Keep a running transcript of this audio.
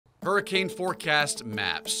Hurricane forecast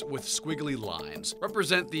maps with squiggly lines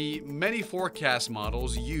represent the many forecast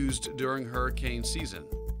models used during hurricane season,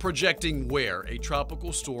 projecting where a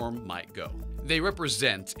tropical storm might go. They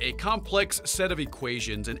represent a complex set of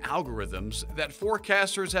equations and algorithms that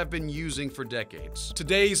forecasters have been using for decades.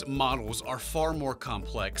 Today's models are far more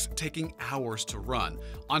complex, taking hours to run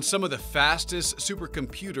on some of the fastest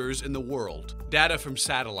supercomputers in the world. Data from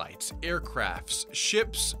satellites, aircrafts,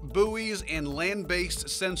 ships, buoys, and land-based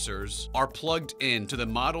sensors are plugged into the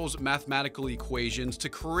model's mathematical equations to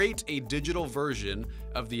create a digital version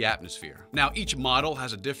of the atmosphere. Now, each model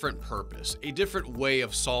has a different purpose, a different way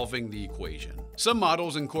of solving the equation. Some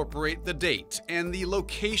models incorporate the date and the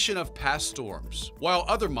location of past storms, while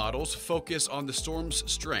other models focus on the storm's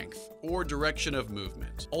strength or direction of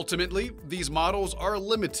movement. Ultimately, these models are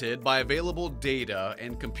limited by available data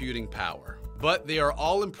and computing power, but they are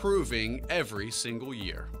all improving every single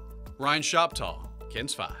year. Ryan Shoptaw,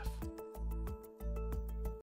 KENS 5.